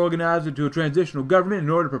be reorganized into a transitional government in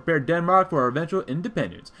order to prepare Denmark for our eventual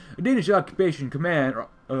independence. A Danish occupation command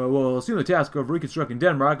will assume the task of reconstructing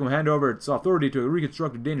Denmark and will hand over its authority to a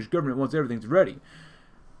reconstructed Danish government once everything's ready.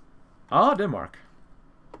 Ah, Denmark.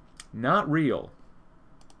 Not real.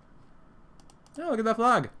 Oh, look at that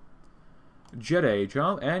flag. Jet age,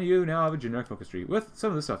 huh? And you now have a generic focus tree with some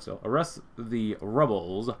of this stuff still. Arrest the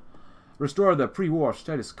rebels. Restore the pre-war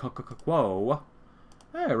status quo.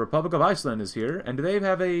 Hey, Republic of Iceland is here. And do they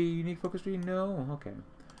have a unique focus tree? No? Okay.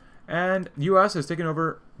 And U.S. has taken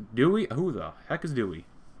over Dewey. Who the heck is Dewey?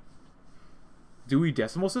 Dewey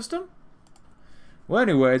Decimal System? Well,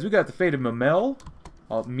 anyways, we got the fate of Memel.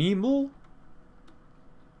 Memel?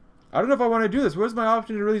 I don't know if I want to do this. Where's my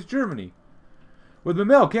option to release Germany? With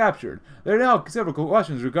Memel captured, there are now several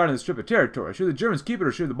questions regarding the strip of territory. Should the Germans keep it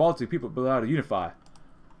or should the Baltic people be allowed to unify?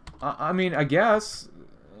 I mean, I guess.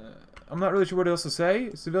 I'm not really sure what else to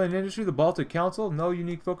say. Civilian industry, the Baltic Council, no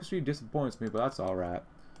unique focus tree. Disappoints me, but that's alright.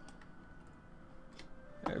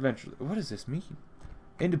 Eventually. What does this mean?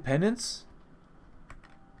 Independence?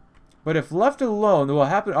 But if left alone, it will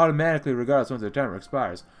happen automatically regardless once their timer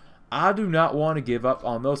expires. I do not want to give up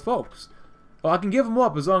on those folks. Well, I can give them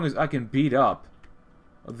up as long as I can beat up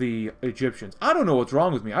the Egyptians. I don't know what's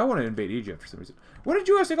wrong with me. I want to invade Egypt for some reason. When did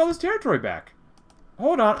you guys take all this territory back?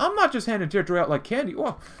 Hold on. I'm not just handing territory out like candy.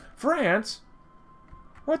 Whoa, France?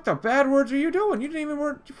 What the bad words are you doing? You didn't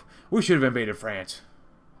even... We should have invaded France.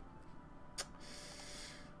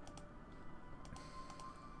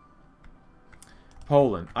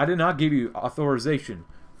 Poland. I did not give you authorization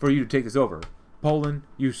for you to take this over. Poland,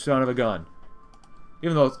 you son of a gun.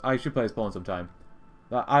 Even though I should play as Poland sometime.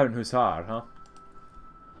 The Iron Hussar, huh?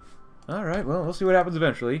 Alright, well, we'll see what happens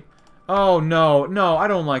eventually. Oh, no, no, I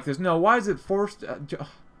don't like this. No, why is it forced?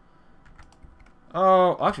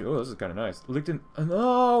 Oh, actually, oh, this is kind of nice.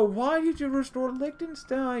 No, why did you restore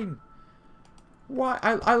Liechtenstein? Why?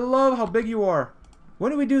 I love how big you are.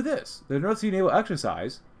 When did we do this? The North Sea Naval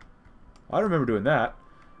Exercise. I remember doing that.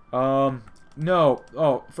 No.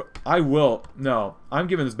 Oh, I will. No, I'm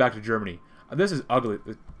giving this back to Germany. This is ugly.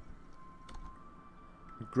 The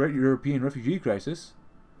Great European Refugee Crisis.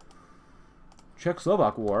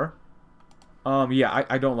 Czech-Slovak War. Yeah,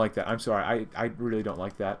 I don't like that. I'm sorry. I really don't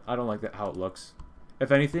like that. I don't like that how it looks.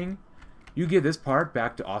 If anything, you give this part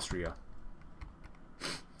back to Austria.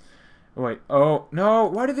 Wait. Oh, no.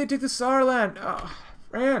 Why did they take the Saarland? Oh,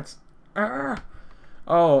 France.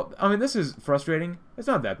 Oh, I mean, this is frustrating. It's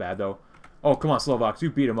not that bad, though. Oh, come on, Slovaks. You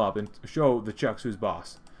beat them up and show the Czechs who's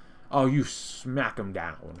boss. Oh, you smack them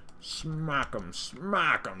down. Smack them,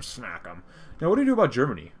 smack them, smack them. Now, what do you do about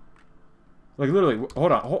Germany? Like, literally,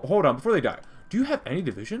 hold on, before they die. Do you have any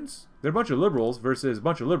divisions? They're a bunch of liberals versus a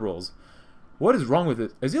bunch of liberals. What is wrong with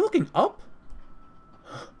it? Is he looking up?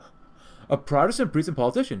 A Protestant priest and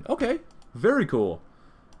politician. Okay, very cool.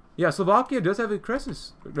 Yeah, Slovakia does have a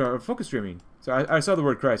crisis. Focus streaming. So I saw the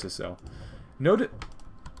word crisis, so. Don't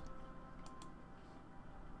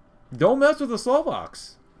mess with the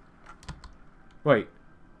Slovaks. Wait.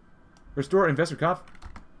 Restore investor conf...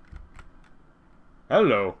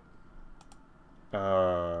 Hello.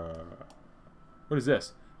 What is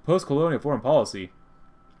this? Post-colonial foreign policy.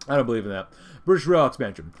 I don't believe in that. British rail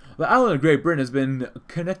expansion. The island of Great Britain has been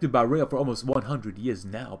connected by rail for almost 100 years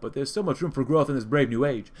now, but there's so much room for growth in this brave new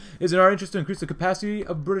age. Is it our interest to increase the capacity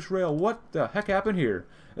of British rail? What the heck happened here?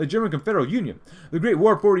 The German Confederate Union. The Great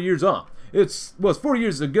War 40 years on. It was 40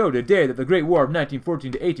 years ago today that the Great War of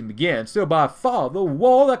 1914 to 18 began, still by far the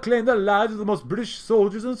war that claimed the lives of the most British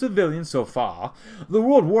soldiers and civilians so far. The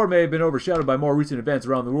World War may have been overshadowed by more recent events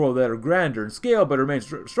around the world that are grander in scale, but remain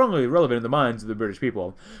strongly relevant in the minds of the British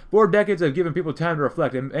people. 4 decades have given people time to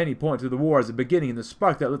reflect at any point to the war as a beginning and the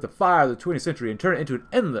spark that lit the fire of the 20th century and turn it into an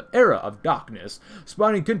endless era of darkness,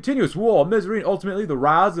 spawning continuous war, misery, and ultimately the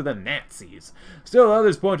rise of the Nazis. Still,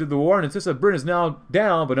 others point to the war and insist that Britain is now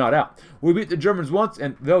down but not out. We beat the Germans once,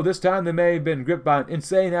 and though this time they may have been gripped by an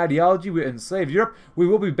insane ideology we enslaved Europe, we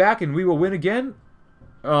will be back and we will win again.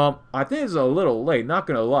 I think it's a little late, not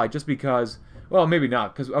gonna lie, just because, well, maybe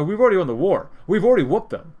not, because we've already won the war. We've already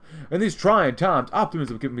whooped them. In these trying times,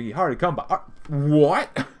 optimism can be hard to come by.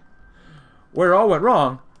 What? Where it all went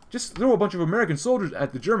wrong, just throw a bunch of American soldiers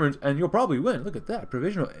at the Germans and you'll probably win. Look at that.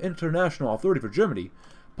 Provisional International Authority for Germany.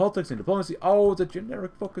 Politics and diplomacy. Oh, it's a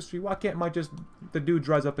generic focus tree. Why can't the dude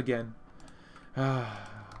rise up again? Well,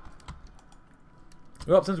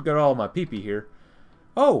 since we got all my pee-pee here.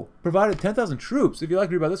 Oh, provided 10,000 troops. If you'd like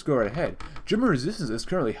to read about this, go right ahead. German resistance is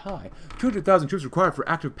currently high. 200,000 troops required for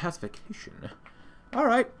active pacification.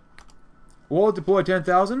 Alright. We'll deploy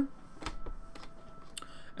 10,000.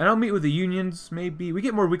 And I'll meet with the unions, maybe. We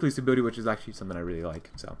get more weekly stability, which is actually something I really like,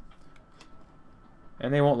 so.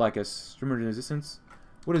 And they won't like us. German resistance.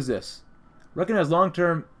 What is this? Recognize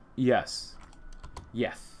long-term. Yes.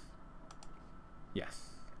 Yes.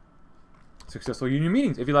 Yes. Successful union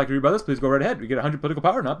meetings. If you'd like to read about this, please go right ahead. We get 100 political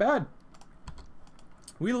power. Not bad.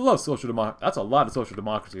 We love social democracy. That's a lot of social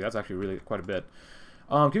democracy. That's actually really quite a bit.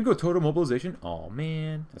 Can we go total mobilization? Oh,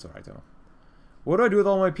 man. That's alright, though. What do I do with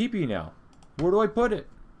all my PP now? Where do I put it?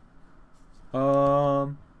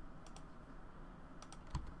 Hopefully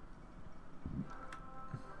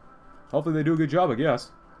they do a good job, I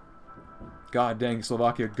guess. God dang,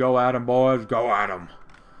 Slovakia. Go at 'em, boys. Go at 'em.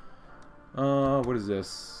 What is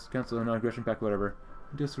this? Cancel the non-aggression pact, whatever.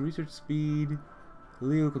 Industrial research speed.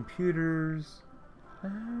 Illegal computers.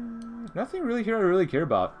 Nothing really here I really care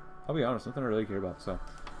about. I'll be honest, nothing I really care about, so.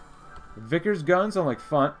 Vickers guns sound like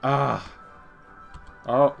fun. Oh,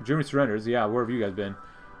 Germany surrenders. Yeah, where have you guys been?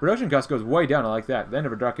 Production cost goes way down. I like that. The end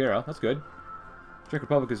of a dark era. That's good. Czech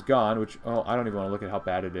Republic is gone, which, oh, I don't even want to look at how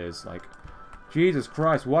bad it is. Like, Jesus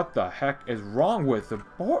Christ, what the heck is wrong with the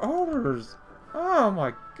borders? Oh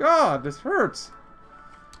my God, this hurts.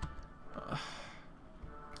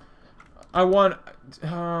 I want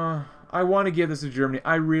to give this to Germany.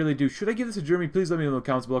 I really do. Should I give this to Germany? Please let me know in the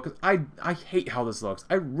comments below, because I hate how this looks.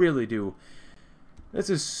 I really do. This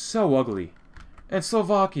is so ugly. And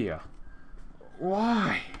Slovakia.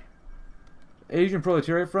 Why? Asian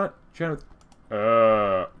Proletariat Front? China.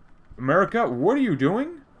 America, what are you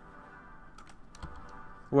doing?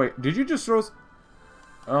 Wait, did you just throw...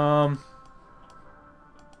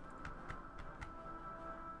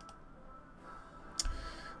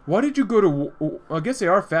 Why did you go to... I guess they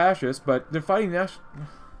are fascists, but they're fighting national...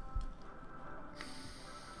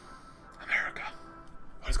 America.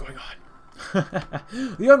 What is going on?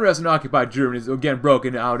 The unrest in occupied Germany is again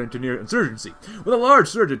broken out into near insurgency, with a large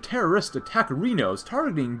surge of terrorist attackerinos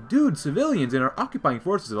targeting civilians and our occupying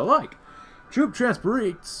forces alike. Troop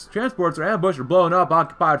transports are ambushed or blown up,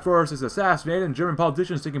 occupied forces assassinated, and German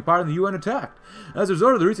politicians taking part in the UN attack. As a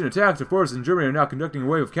result of the recent attacks, the forces in Germany are now conducting a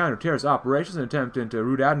wave of counter-terrorist operations and attempting to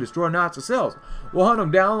root out and destroy Nazi cells. We'll hunt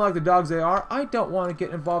them down like the dogs they are. I don't want to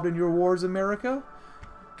get involved in your wars, America.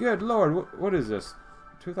 Good Lord, what is this?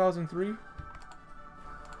 2003?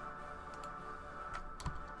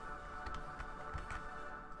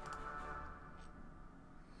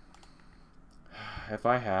 If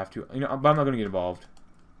I have to. You know, but I'm not going to get involved.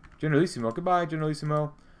 Generalissimo. Goodbye,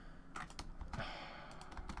 Generalissimo.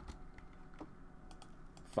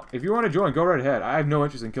 If you want to join, go right ahead. I have no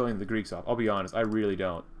interest in killing the Greeks off. I'll be honest. I really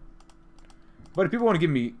don't. But if people want to give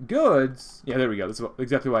me goods... Yeah, there we go. This is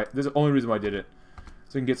exactly why... This is the only reason why I did it.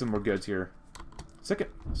 So we can get some more goods here. Second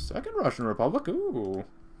Russian Republic. Ooh.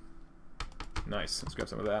 Nice. Let's grab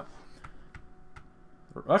some of that.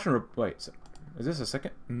 Wait. Is this a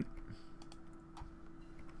second...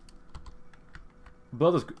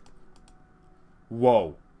 Blood is...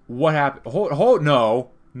 Whoa. What happened? Hold,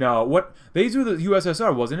 no. No. What? These were the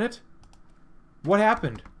USSR, wasn't it? What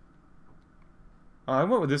happened? I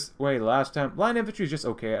went with this way last time. Line infantry is just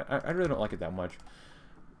okay. I really don't like it that much.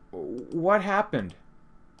 What happened?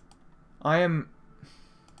 I am...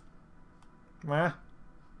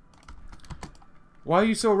 Why are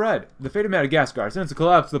you so red? The fate of Madagascar. Since the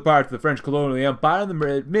collapse of the parts of the French colonial empire in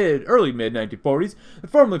the early mid-1940s, the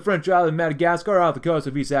formerly French island Madagascar off the coast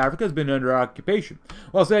of East Africa has been under occupation.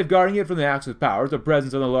 While safeguarding it from the Axis powers, the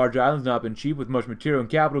presence on the large island has not been cheap, with much material and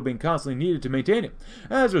capital being constantly needed to maintain it.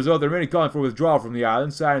 As a result, there are many calling for withdrawal from the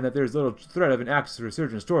island, citing that there is little threat of an Axis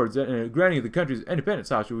resurgence towards it, and granting the country's independence.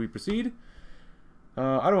 How should we proceed? I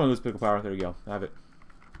don't want to lose political power. There you go. Have it.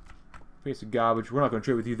 Piece of garbage. We're not going to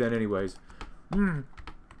trade with you then anyways.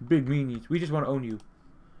 Big meanies. We just want to own you.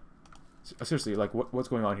 Seriously, like, what's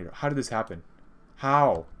going on here? How did this happen?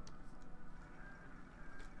 How?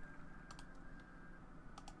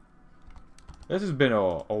 This has been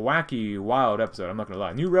a wacky, wild episode, I'm not going to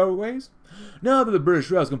lie. New railways? Now that the British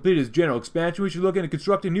Rail has completed its general expansion, we should look into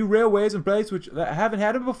constructing new railways in place that haven't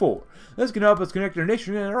had them before. This can help us connect our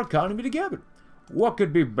nation and our economy together. What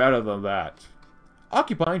could be better than that?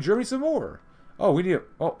 Occupying Germany some more. Oh, we need a...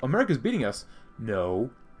 Oh, America's beating us. No.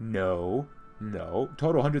 No. No.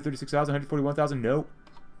 Total 136,000, 141,000. No.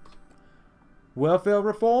 Welfare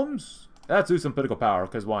reforms? Let's do some political power,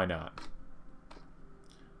 because why not?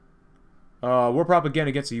 War propaganda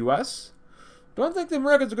against the U.S.? Don't think the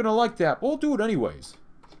Americans are going to like that, but we'll do it anyways.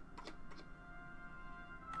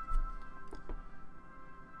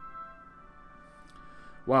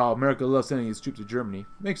 Wow, America loves sending its troops to Germany.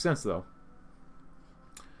 Makes sense, though.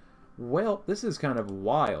 Well, this is kind of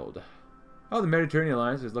wild. Oh, the Mediterranean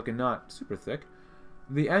alliance is looking not super thick.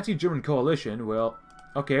 The anti-German coalition, well,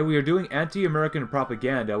 okay, we are doing anti-American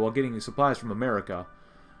propaganda while getting supplies from America.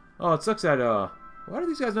 Oh, it sucks that, why do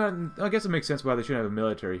these guys not... I guess it makes sense why they shouldn't have a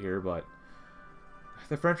military here, but...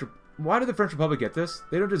 The French... Why did the French Republic get this?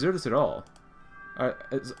 They don't deserve this at all. I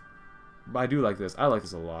do like this. I like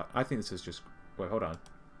this a lot. I think this is just... Wait, hold on.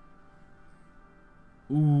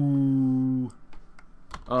 Ooh.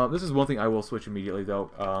 This is one thing I will switch immediately,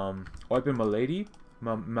 though. Open Malady?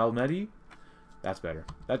 Malmedy? That's better.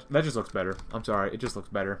 That just looks better. I'm sorry. It just looks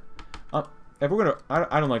better. If we're gonna...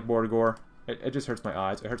 I don't like border gore. It just hurts my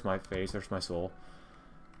eyes. It hurts my face. It hurts my soul.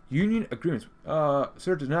 Union agreements.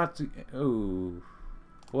 Sir, does not... Oh.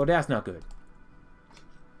 Well, that's not good.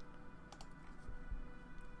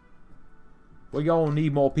 We gonna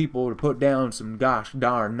need more people to put down some gosh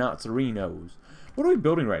darn Nazarinos. What are we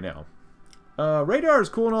building right now? Radar is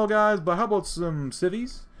cool and all, guys, but how about some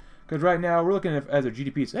civies? Because right now we're looking at as a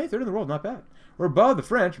GDP. Hey, third in the world, not bad. We're above the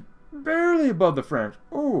French, barely above the French.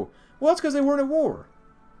 Oh, well, that's because they weren't at war.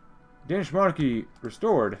 Danish monarchy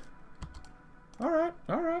restored. All right,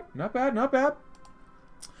 not bad, not bad.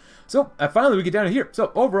 So finally we get down to here.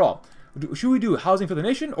 So overall, should we do housing for the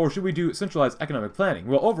nation or should we do centralized economic planning?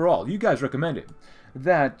 Well, overall, you guys recommended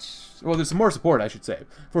that. Well, there's some more support, I should say,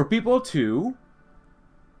 for people to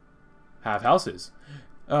have houses.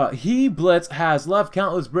 Blitz has left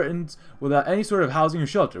countless Britons without any sort of housing or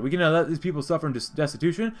shelter. We cannot let these people suffer in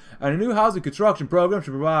destitution, and a new housing construction program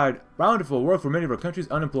should provide bountiful work for many of our countries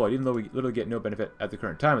unemployed, even though we literally get no benefit at the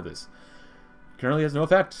current time of this. Currently has no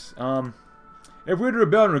effect. If we're to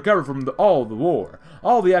rebuild and recover from all the war,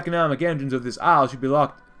 all the economic engines of this isle should be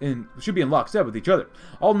in lockstep with each other.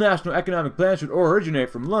 All national economic plans should originate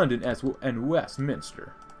from London and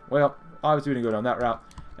Westminster. Well, obviously we didn't go down that route,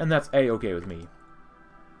 and that's A-okay with me.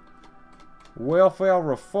 Welfare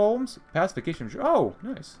reforms, pacification. Oh,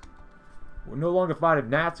 nice. We're no longer fighting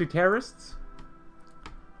Nazi terrorists.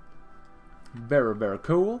 Very, very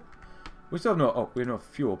cool. We still have no. Oh, we have no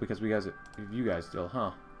fuel because you guys still,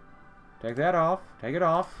 huh? Take that off. Take it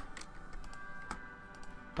off.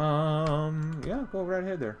 Yeah, go right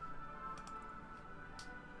ahead there.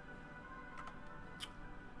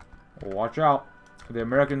 Watch out. The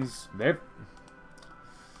Americans,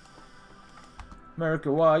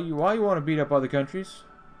 America, why you want to beat up other countries?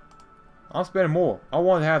 I'm spending more. I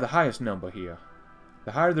want to have the highest number here.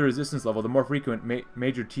 The higher the resistance level, the more frequent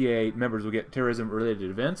major TA members will get terrorism-related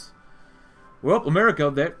events. Well,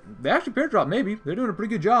 America, they actually pair drop, maybe. They're doing a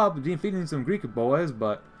pretty good job of defeating some Greek boys,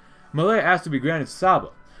 but Malay asked to be granted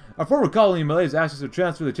Saba. A former colony in Malaysia asked us to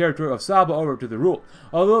transfer the territory of Sabah over to the rule.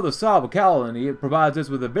 Although the Sabah colony provides us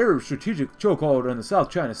with a very strategic chokehold in the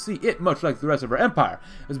South China Sea, it, much like the rest of our empire,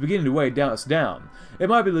 is beginning to weigh us down. It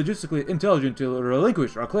might be logistically intelligent to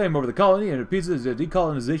relinquish our claim over the colony and appeases the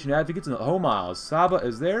decolonization advocates in the home isles. Sabah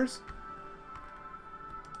is theirs?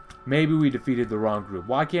 Maybe we defeated the wrong group.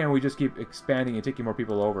 Why can't we just keep expanding and taking more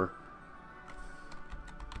people over?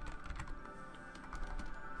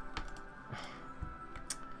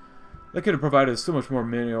 They could have provided us so much more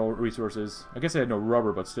mineral resources. I guess they had no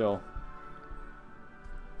rubber, but still.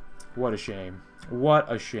 What a shame.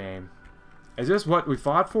 What a shame. Is this what we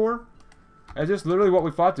fought for? Is this literally what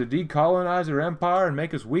we fought to decolonize our empire and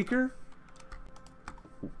make us weaker?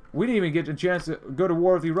 We didn't even get a chance to go to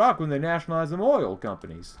war with Iraq when they nationalized them oil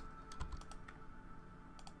companies.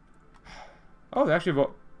 Oh, they actually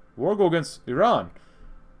vote. War go against Iran.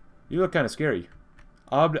 You look kind of scary.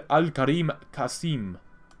 Abd al-Karim Qasim.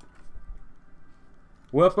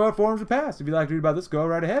 Welfare reforms are passed. If you'd like to read about this, go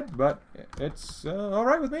right ahead. But it's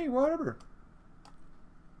alright with me, whatever.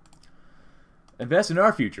 Invest in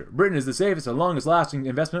our future. Britain is the safest and longest lasting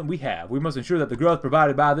investment we have. We must ensure that the growth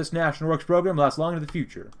provided by this National Works program lasts long into the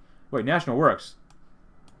future. Wait, National Works?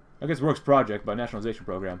 I guess Works Project, but Nationalization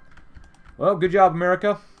Program. Well, good job,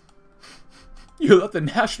 America. You let the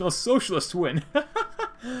National Socialists win.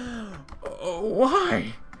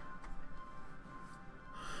 Why?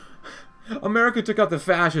 America took out the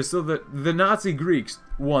fascists so that the Nazi Greeks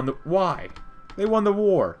won the... Why? They won the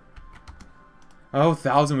war. Oh,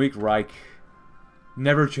 thousand-week Reich.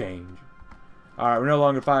 Never change. Alright, we're no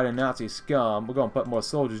longer fighting Nazi scum. We're going to put more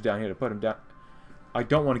soldiers down here to put them down. I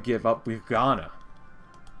don't want to give up with Ghana.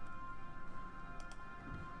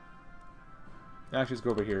 Actually, let's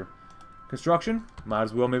go over here. Construction. Might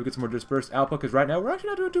as well maybe get some more dispersed output, because right now we're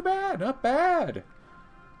actually not doing too bad. Not bad.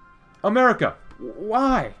 America.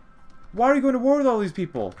 Why? Why are you going to war with all these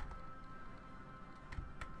people?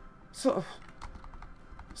 Why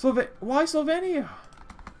Slovenia?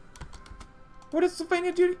 What did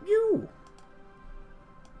Slovenia do to you?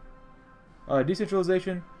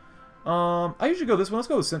 Decentralization. I usually go this one. Let's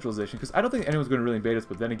go with centralization, because I don't think anyone's going to really invade us,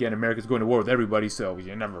 but then again, America's going to war with everybody, so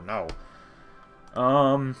you never know.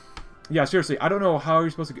 Yeah, seriously, I don't know how you're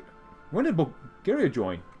supposed to get... When did Bulgaria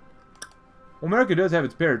join? Well, America does have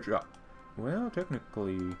its pair drop. Well,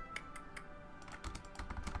 technically...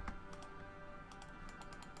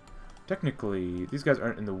 Technically, these guys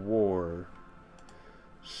aren't in the war.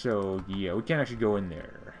 So, yeah, we can't actually go in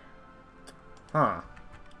there. Huh.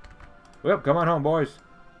 Well, come on home, boys.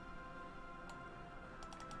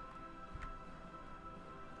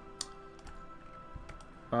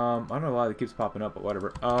 I don't know why it keeps popping up, but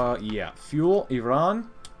whatever. Yeah. Fuel, Iran.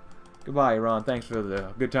 Goodbye, Iran. Thanks for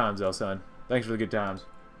the good times, though, son. Thanks for the good times.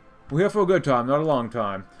 We're here for a good time, not a long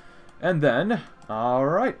time. And then,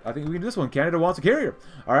 alright, I think we can do this one. Canada wants a carrier.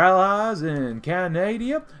 Our allies in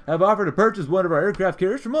Canada have offered to purchase one of our aircraft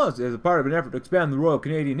carriers from us as a part of an effort to expand the Royal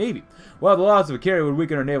Canadian Navy. While the loss of a carrier would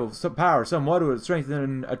weaken our naval power somewhat, it would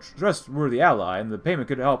strengthen a trustworthy ally, and the payment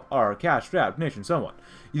could help our cash-strapped nation somewhat.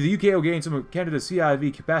 The UK will gain some of Canada's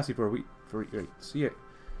CIV capacity politely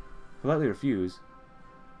refuse.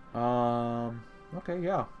 Okay,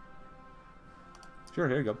 yeah. Sure,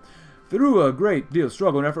 here you go. Through a great deal of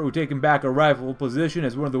struggle and effort, we've taken back our rightful position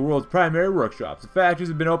as one of the world's primary workshops. The factories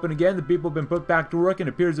have been opened again, the people have been put back to work, and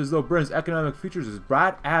it appears as though Britain's economic future is as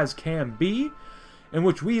bright as can be, in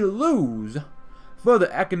which we lose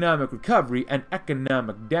further economic recovery and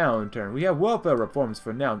economic downturn. We have welfare reforms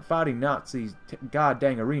for now, fighting Nazis,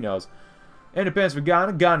 god-dang arenas. Independence for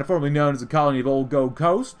Ghana, Ghana formerly known as the colony of Old Gold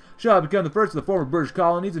Coast, shall become the first of the former British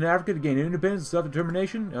colonies in Africa to gain independence and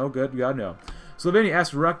self-determination. Oh, good God, no. Slovenia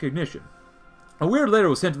asked for recognition. A weird letter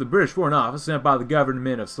was sent to the British Foreign Office, sent by the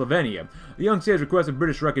government of Slovenia. The young sage requested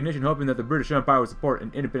British recognition, hoping that the British Empire would support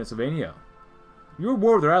an independent Slovenia. You're at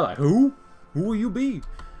war with their ally. Who? Who will you be?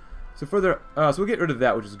 So further, so we'll get rid of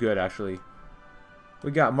that, which is good, actually. We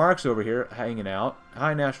got Marx over here hanging out.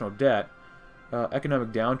 High national debt.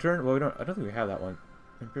 Economic downturn. Well, I don't think we have that one.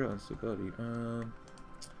 Imperial instability.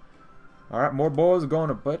 Alright, more boys are going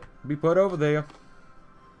to be put over there.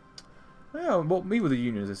 Well, we'll meet with the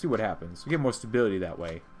unions and see what happens. We get more stability that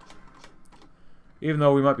way. Even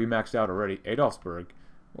though we might be maxed out already. Adolfsburg.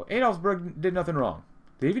 Well, Adolfsburg did nothing wrong.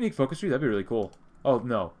 Do they have unique focus tree? That'd be really cool. Oh,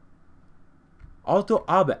 no. Alto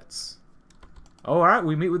Abets. Oh, alright,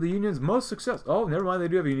 we meet with the union's most success. Oh, never mind, they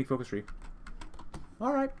do have a unique focus tree.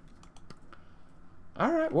 Alright.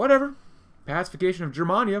 Alright, whatever. Pacification of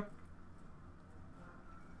Germania.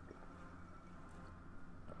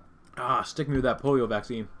 Ah, stick me with that polio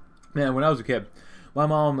vaccine. Man, when I was a kid, my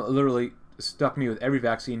mom literally stuck me with every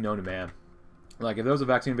vaccine known to man. Like, if there was a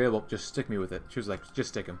vaccine available, just stick me with it. She was like, just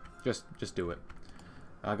stick them. Just do it.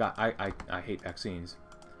 I hate vaccines.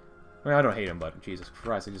 I mean, I don't hate them, but Jesus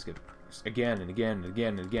Christ, I just get again and again and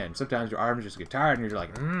again and again. Sometimes your arms just get tired and you're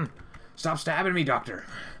like, stop stabbing me, doctor.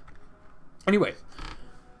 Anyway,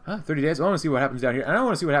 30 days. I want to see what happens down here. And I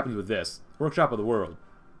want to see what happens with this. Workshop of the World.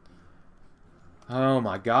 Oh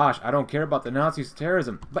my gosh, I don't care about the Nazis'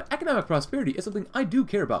 terrorism. But economic prosperity is something I do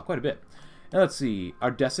care about quite a bit. Now let's see.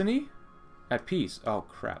 Our destiny? At peace. Oh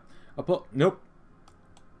crap. Nope.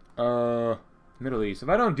 Middle East. If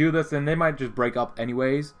I don't do this, then they might just break up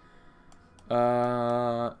anyways.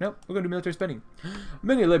 Nope, we're going to do military spending.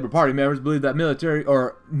 Many Labour Party members believe that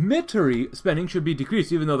military spending should be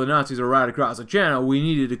decreased, even though the Nazis are right across the channel. We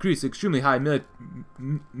need to decrease the extremely high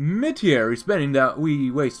military spending that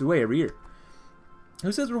we waste away every year.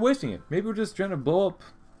 Who says we're wasting it? Maybe we're just trying to blow up.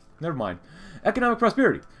 Never mind. Economic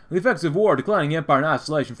prosperity. The effects of war, declining empire, and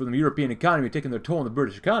isolation from the European economy are taking their toll on the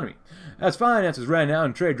British economy. As finances ran out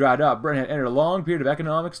and trade dried up, Britain had entered a long period of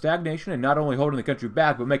economic stagnation and not only holding the country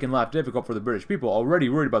back, but making life difficult for the British people, already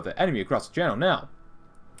worried about the enemy across the channel now.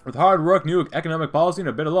 With hard work, new economic policy, and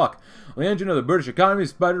a bit of luck, the engine of the British economy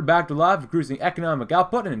sputtered back to life, increasing economic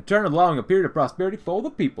output and in turn allowing a period of prosperity for the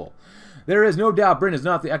people. There is no doubt Britain is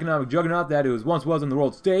not the economic juggernaut that it once was on the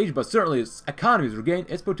world stage, but certainly its economy has regained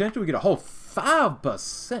its potential. We get a whole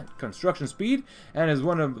 5% construction speed, and as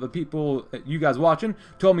one of the people, you guys watching,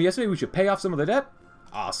 told me yesterday we should pay off some of the debt.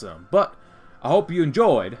 Awesome. But I hope you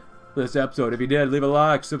enjoyed this episode. If you did, leave a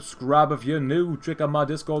like, subscribe if you're new, check out my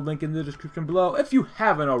Discord link in the description below if you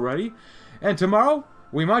haven't already. And tomorrow,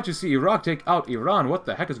 we might just see Iraq take out Iran. What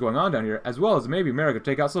the heck is going on down here? As well as maybe America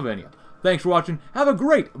take out Slovenia. Thanks for watching. Have a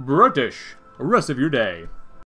great British rest of your day.